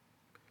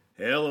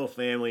Hello,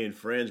 family and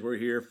friends. We're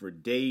here for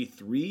day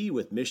 3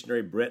 with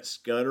missionary Brett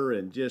Scudder,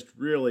 and just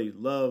really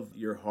love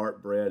your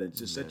heart, Brett. It's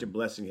just such a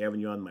blessing having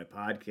you on my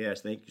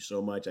podcast. Thank you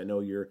so much. I know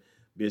you're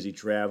busy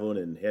traveling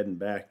and heading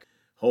back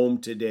home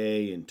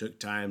today, and took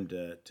time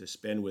to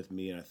spend with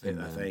me.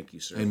 And I thank you,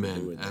 sir, for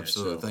doing that.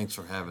 Absolutely. Thanks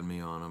for having me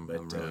on. I'm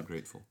really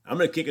grateful. I'm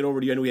going to kick it over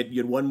to you. I know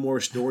you had one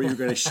more story you're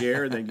going to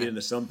share, and then get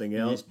into something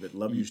else. But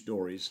love your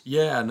stories.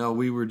 Yeah, no,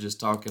 we were just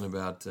talking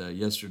about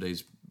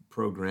yesterday's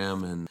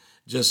program and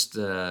just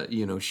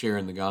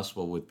sharing the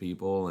gospel with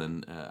people.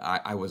 And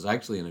I was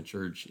actually in a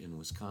church in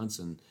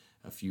Wisconsin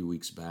a few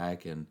weeks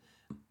back, and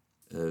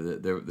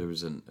there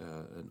was an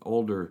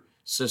older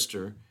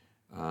sister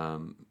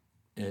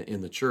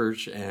in the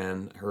church,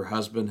 and her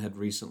husband had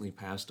recently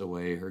passed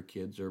away. Her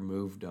kids are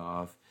moved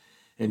off,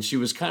 and she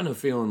was kind of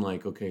feeling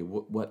like, okay,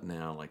 what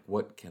now? Like,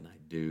 what can I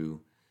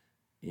do?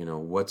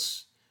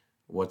 What's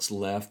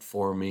left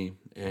for me?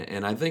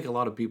 And I think a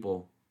lot of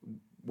people,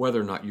 whether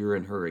or not you're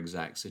in her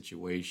exact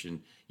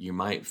situation, you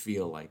might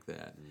feel like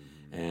that.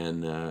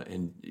 And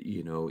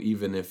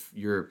even if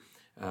you're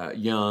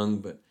young,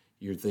 but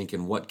you're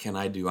thinking, what can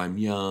I do? I'm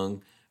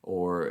young.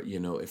 Or,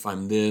 if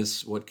I'm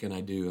this, what can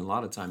I do? And a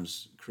lot of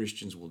times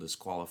Christians will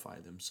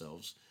disqualify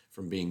themselves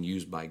from being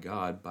used by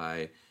God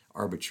by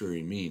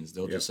arbitrary means.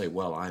 They'll just say,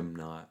 well, I'm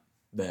not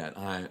that.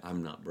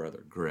 I'm not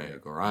Brother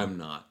Greg, or I'm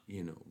not,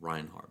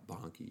 Reinhard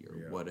Bonnke,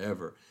 or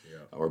whatever,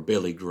 or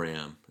Billy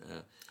Graham.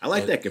 I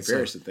like that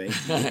comparison thing.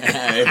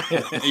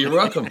 You're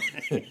welcome.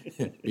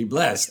 Be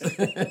blessed.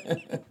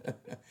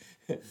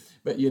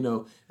 But,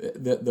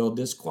 they'll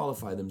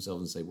disqualify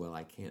themselves and say, well,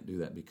 I can't do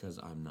that because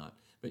I'm not.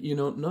 But,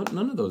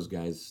 none of those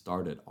guys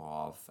started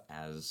off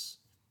as,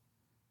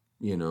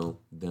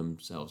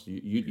 themselves.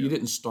 You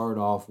didn't start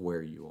off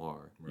where you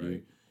are.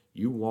 Right.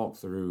 You walked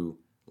through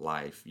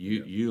life.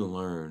 You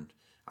learned.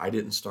 I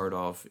didn't start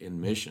off in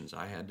missions.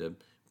 I had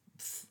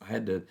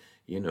to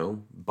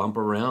bump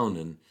around,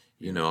 and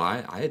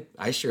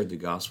I shared the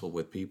gospel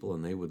with people,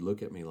 and they would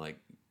look at me like,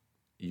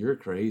 you're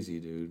crazy,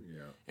 dude,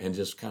 and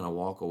just kind of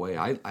walk away.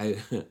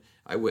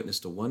 I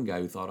witnessed to one guy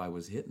who thought I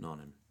was hitting on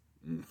him.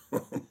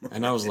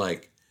 And I was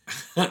like,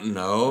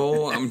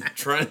 no, I'm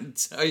trying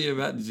to tell you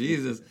about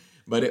Jesus.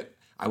 But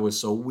I was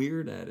so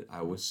weird at it.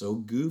 I was so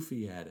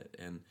goofy at it.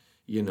 And,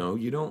 you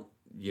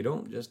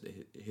don't just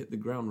hit the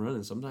ground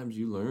running. Sometimes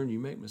you learn, you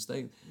make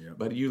mistakes.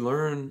 But you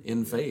learn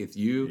in faith.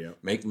 You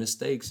make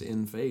mistakes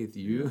in faith.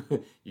 You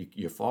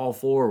fall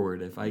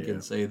forward, if I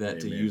can say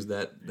that, to use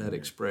that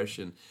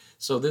expression.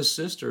 So this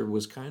sister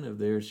was kind of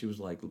there. She was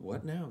like,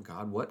 what now,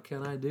 God? What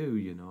can I do?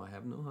 I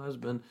have no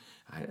husband.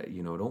 I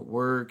don't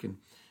work.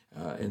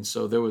 And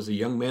so there was a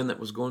young man that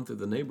was going through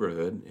the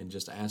neighborhood and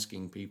just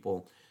asking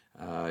people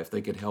if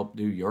they could help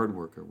do yard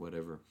work or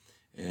whatever.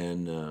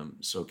 And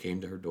so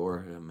came to her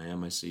door,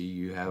 ma'am, I see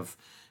you have,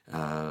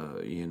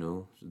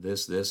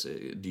 this.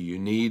 Do you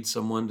need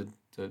someone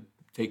to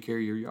take care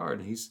of your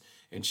yard?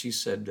 And she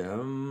said,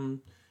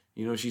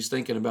 she's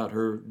thinking about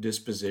her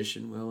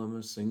disposition. Well, I'm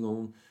a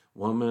single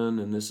woman,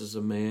 and this is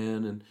a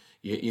man, and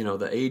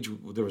the age,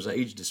 there was an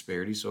age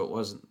disparity, so it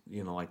wasn't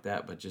like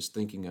that, but just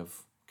thinking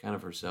of kind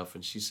of herself.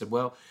 And she said,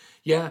 well,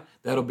 yeah,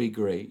 that'll be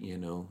great,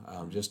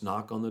 just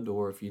knock on the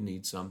door if you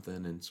need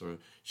something. And sort of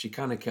she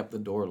kind of kept the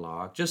door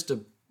locked just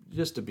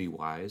to be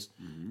wise.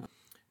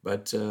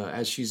 But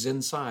as she's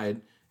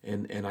inside,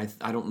 and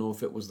I don't know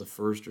if it was the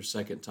first or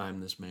second time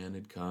this man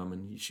had come,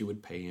 and she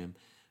would pay him,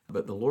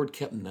 but the Lord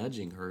kept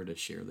nudging her to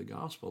share the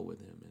gospel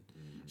with him. And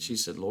she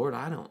said, Lord,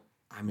 I'm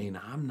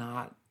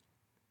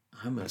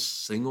a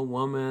single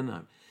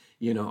woman.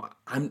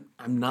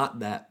 I'm not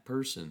that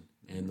person.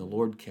 And the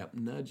Lord kept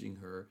nudging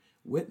her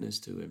witness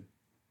to him.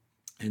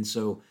 And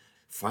so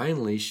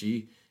finally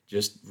she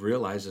just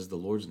realizes the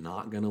Lord's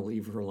not going to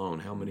leave her alone.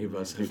 How many of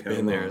us have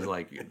been there? It's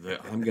like,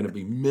 I'm going to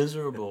be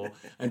miserable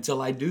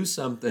until I do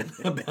something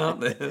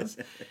about this,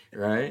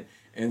 right?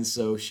 And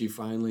so she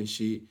finally,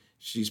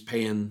 she's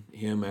paying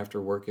him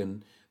after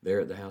working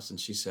there at the house, and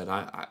she said,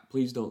 I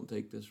please don't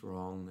take this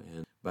wrong.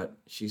 But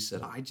she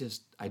said, I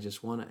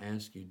just want to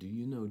ask you, do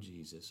you know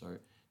Jesus? Or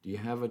do you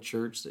have a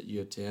church that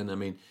you attend? I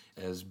mean,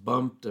 as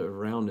bumped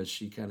around as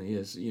she kind of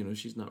is,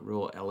 she's not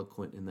real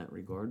eloquent in that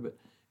regard, but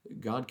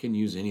God can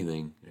use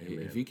anything.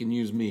 Amen. If he can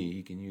use me,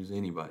 he can use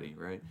anybody,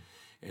 right?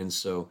 And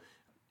so,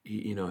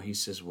 he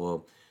says,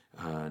 well,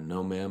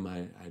 no, ma'am,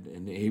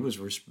 and he was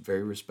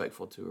very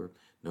respectful to her.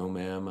 No,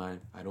 ma'am,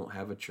 I don't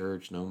have a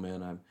church. No,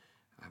 ma'am,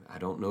 I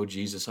don't know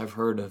Jesus. I've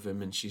heard of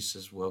him. And she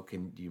says, well,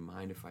 do you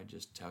mind if I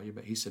just tell you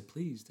about it? He said,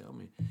 please tell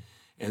me.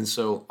 And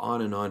so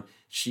on and on.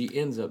 She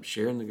ends up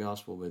sharing the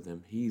gospel with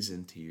him. He's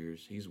in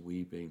tears. He's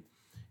weeping.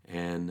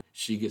 And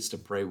she gets to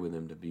pray with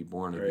him to be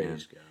born again.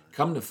 God.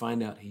 Come to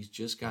find out, he's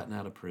just gotten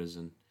out of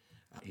prison.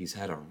 He's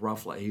had a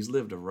rough life. He's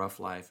lived a rough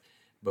life.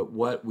 But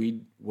what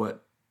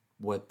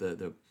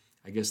the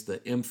I guess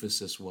the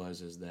emphasis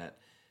is that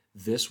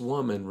this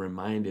woman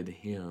reminded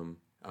him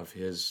of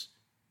his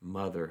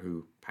mother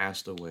who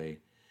passed away.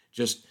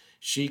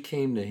 She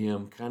came to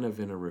him kind of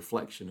in a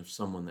reflection of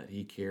someone that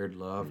he cared,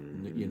 loved,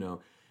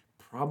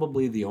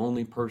 probably the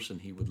only person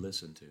he would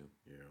listen to.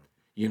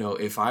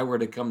 If I were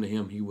to come to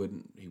him, he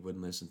wouldn't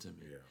listen to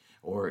me,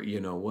 or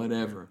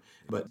whatever.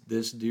 But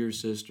this dear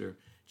sister,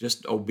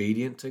 just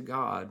obedient to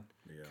God,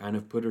 kind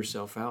of put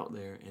herself out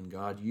there, and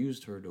God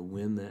used her to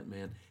win that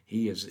man.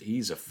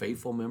 He's a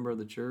faithful member of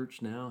the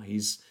church now.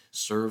 He's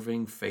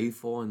serving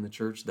faithful in the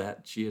church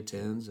that she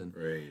attends, and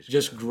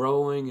just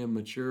growing and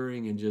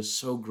maturing, and just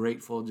so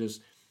grateful.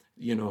 Just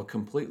a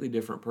completely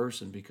different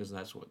person, because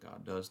that's what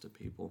God does to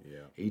people.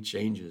 He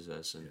changes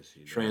us and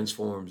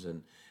transforms.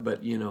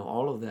 But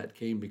all of that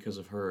came because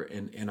of her.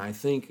 And I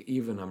think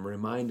even I'm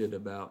reminded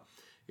about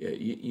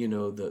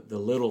the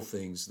little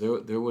things.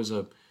 There was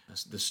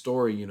the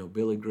story,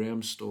 Billy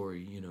Graham's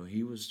story.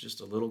 He was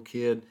just a little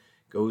kid,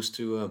 goes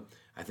to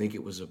I think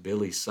it was a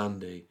Billy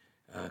Sunday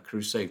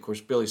crusade. Of course,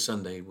 Billy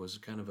Sunday was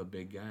kind of a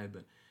big guy,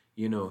 but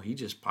he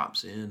just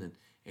pops in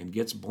and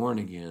gets born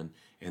again.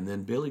 And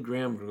then Billy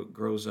Graham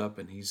grows up,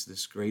 and he's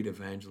this great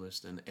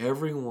evangelist. And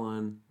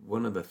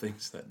one of the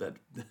things that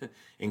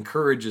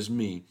encourages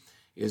me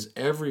is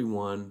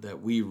everyone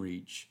that we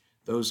reach,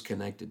 those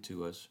connected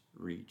to us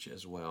reach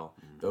as well.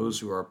 Mm-hmm. Those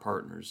who are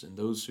partners and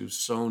those who've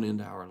sown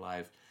into our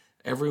life.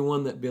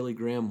 Everyone that Billy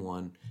Graham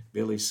won,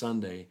 Billy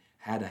Sunday,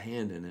 had a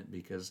hand in it,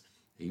 because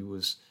he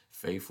was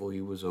faithful,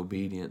 he was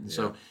obedient. And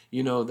so,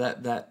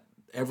 that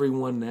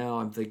everyone now,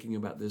 I'm thinking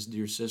about this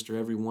dear sister,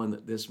 everyone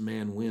that this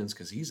man wins,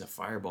 because he's a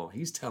fireball.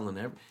 He's telling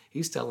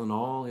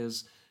all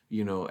his,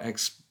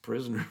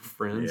 ex-prisoner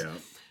friends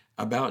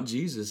about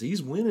Jesus.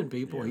 He's winning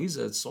people. Yeah. He's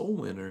a soul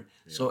winner.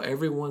 Yeah. So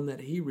everyone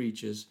that he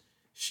reaches,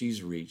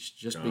 she's reached,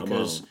 just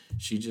because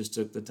she just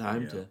took the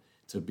time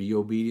to be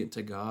obedient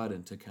to God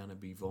and to kind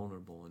of be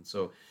vulnerable. And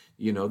so,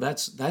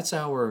 that's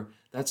our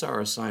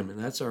assignment.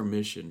 That's our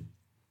mission.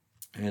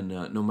 And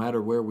no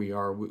matter where we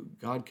are,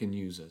 God can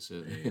use us.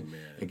 Amen.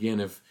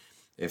 Again,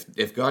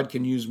 if God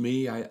can use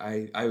me,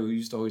 I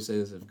used to always say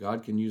this: if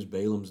God can use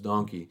Balaam's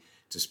donkey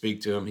to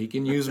speak to him, He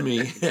can use me.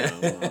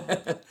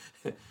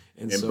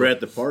 And so, Brett,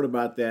 the part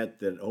about that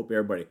I hope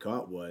everybody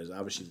caught was,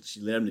 obviously,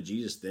 she led him to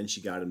Jesus, then she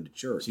got him to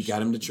church. She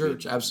got him to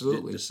church,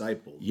 absolutely.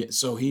 Discipled. Yeah,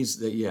 so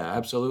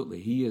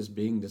absolutely. He is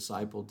being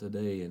discipled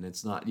today, and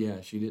it's not,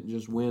 she didn't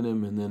just win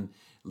him and then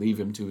leave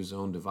him to his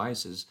own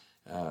devices.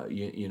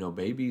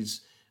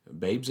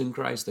 Babes in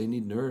Christ, they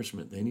need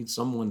nourishment. They need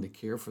someone to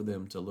care for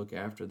them, to look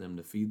after them,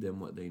 to feed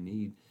them what they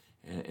need.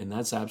 And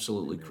that's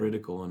absolutely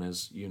critical. And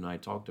as you and I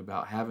talked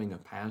about, having a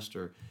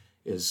pastor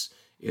is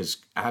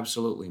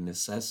absolutely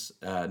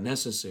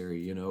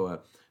necessary.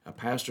 A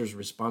pastor's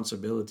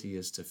responsibility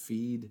is to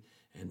feed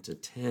and to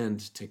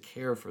tend, to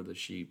care for the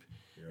sheep.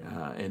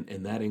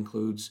 And that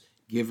includes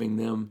giving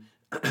them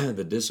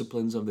the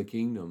disciplines of the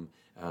kingdom,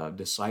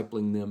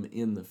 discipling them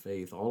in the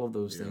faith. All of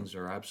those things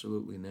are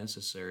absolutely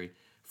necessary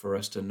for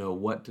us to know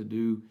what to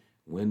do,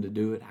 when to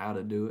do it, how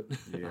to do it,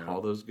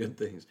 all those good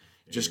things.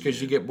 Just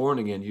because you get born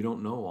again, you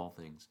don't know all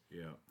things.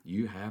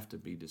 You have to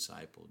be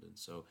discipled. And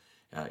so,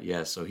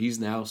 so he's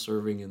now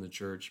serving in the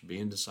church,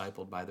 being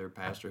discipled by their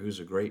pastor, who's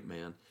a great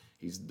man.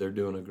 They're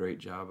doing a great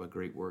job, a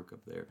great work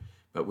up there.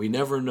 But we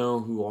never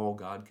know who all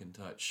God can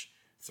touch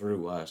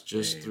through us,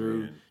 just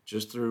through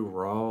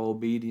raw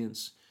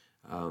obedience.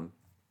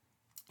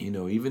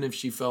 Even if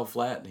she fell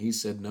flat and he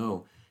said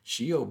no,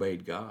 she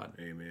obeyed God.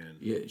 Amen.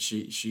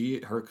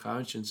 Yeah, her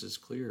conscience is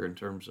clear in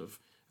terms of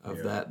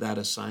that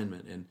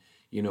assignment. And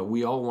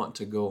we all want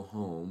to go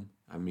home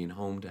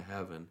to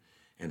heaven,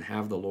 and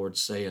have the Lord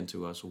say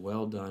unto us,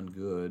 "Well done,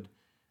 good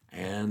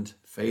and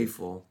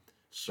faithful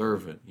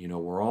servant."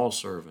 We're all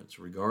servants,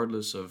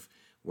 regardless of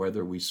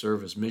whether we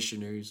serve as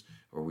missionaries,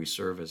 or we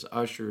serve as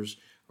ushers,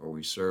 or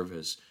we serve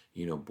as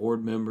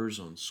board members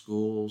on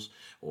schools,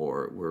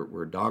 or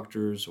we're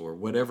doctors, or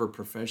whatever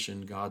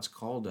profession God's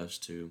called us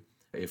to.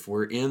 If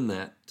we're in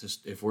that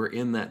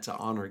to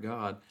honor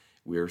God,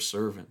 we're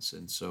servants.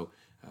 And so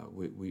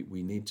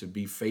we need to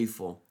be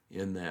faithful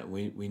in that.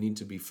 We need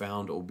to be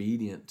found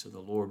obedient to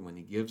the Lord when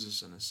He gives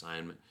us an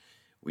assignment.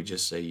 We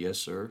just say, "Yes,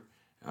 sir.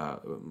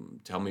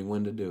 Tell me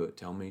when to do it.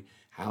 Tell me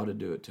how to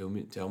do it.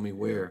 Tell me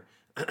where."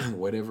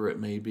 Whatever it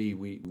may be,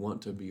 we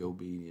want to be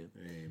obedient.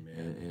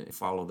 Amen. And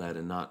follow that,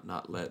 and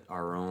not let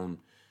our own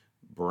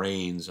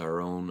brains, our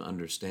own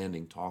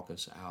understanding talk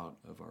us out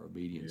of our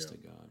obedience to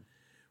God.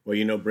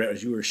 Well, Brett,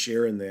 as you were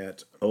sharing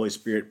that, the Holy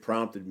Spirit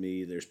prompted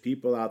me. There's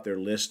people out there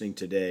listening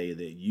today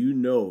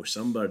that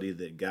somebody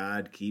that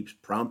God keeps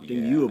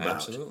prompting you about.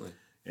 Absolutely.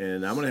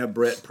 And I'm going to have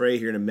Brett pray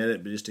here in a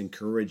minute, but just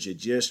encourage you,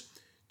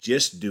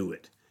 just do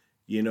it.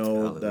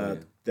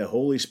 The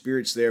Holy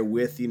Spirit's there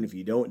with you, and if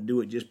you don't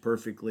do it just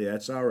perfectly,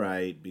 that's all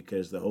right,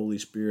 because the Holy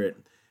Spirit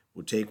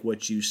will take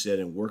what you said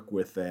and work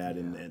with that,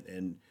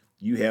 and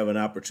you have an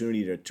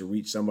opportunity to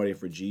reach somebody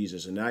for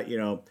Jesus. And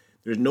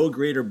there's no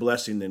greater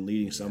blessing than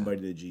leading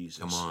somebody to Jesus.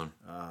 Come on.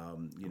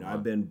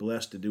 I've been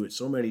blessed to do it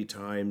so many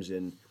times,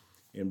 and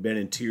been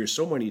in tears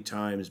so many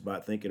times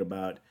about thinking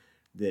about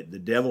that the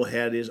devil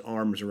had his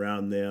arms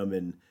around them,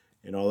 and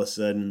and all of a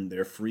sudden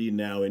they're free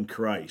now in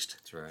Christ.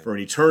 That's right. For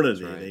an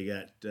eternity. That's right. They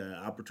got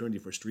opportunity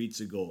for streets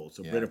of gold.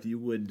 So, Yeah. Brett, if you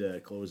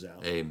would close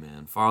out.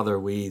 Amen. Father,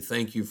 we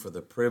thank you for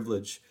the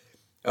privilege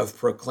of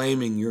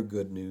proclaiming your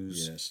good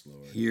news Yes,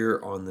 Lord.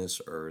 here on this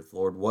earth.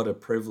 Lord, what a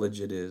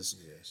privilege it is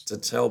Yes. to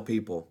tell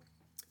people,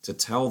 to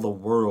tell the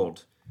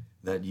world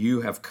that you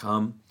have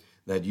come,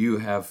 that you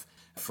have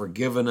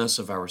forgiven us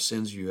of our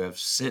sins. You have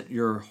sent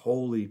your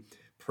holy,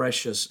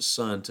 precious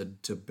Son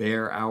to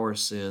bear our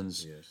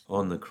sins Yes.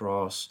 on the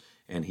cross,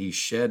 and he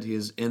shed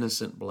his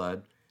innocent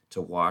blood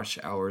to wash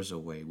ours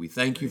away. We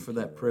thank you for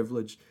that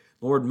privilege.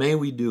 Lord, may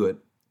we do it.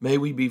 May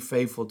we be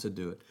faithful to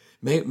do it.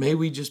 May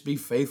we just be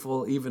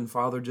faithful, even,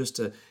 Father, just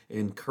to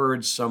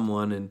encourage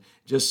someone and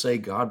just say,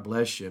 God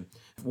bless you.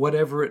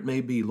 Whatever it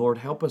may be, Lord,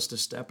 help us to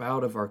step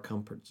out of our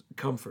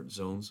comfort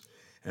zones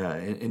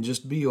and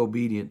just be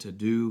obedient to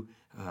do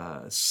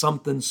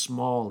something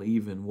small,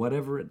 even,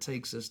 whatever it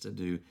takes us to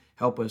do.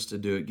 Help us to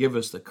do it. Give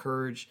us the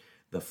courage,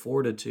 the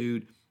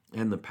fortitude,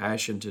 and the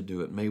passion to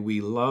do it. May we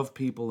love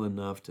people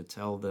enough to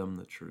tell them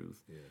the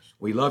truth. Yes.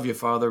 We love you,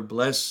 Father.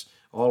 Bless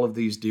all of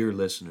these dear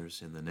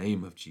listeners in the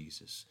name of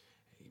Jesus.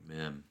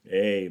 Amen.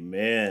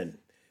 Amen.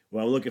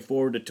 Well, I'm looking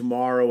forward to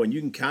tomorrow, and you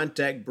can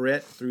contact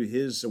Brett through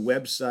his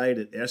website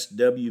at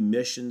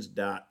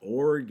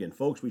swmissions.org. And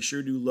folks, we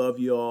sure do love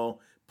you all.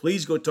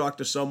 Please go talk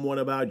to someone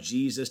about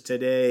Jesus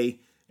today.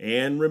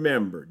 And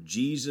remember,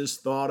 Jesus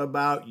thought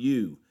about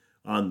you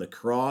on the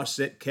cross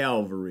at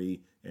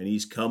Calvary, and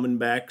he's coming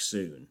back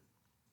soon.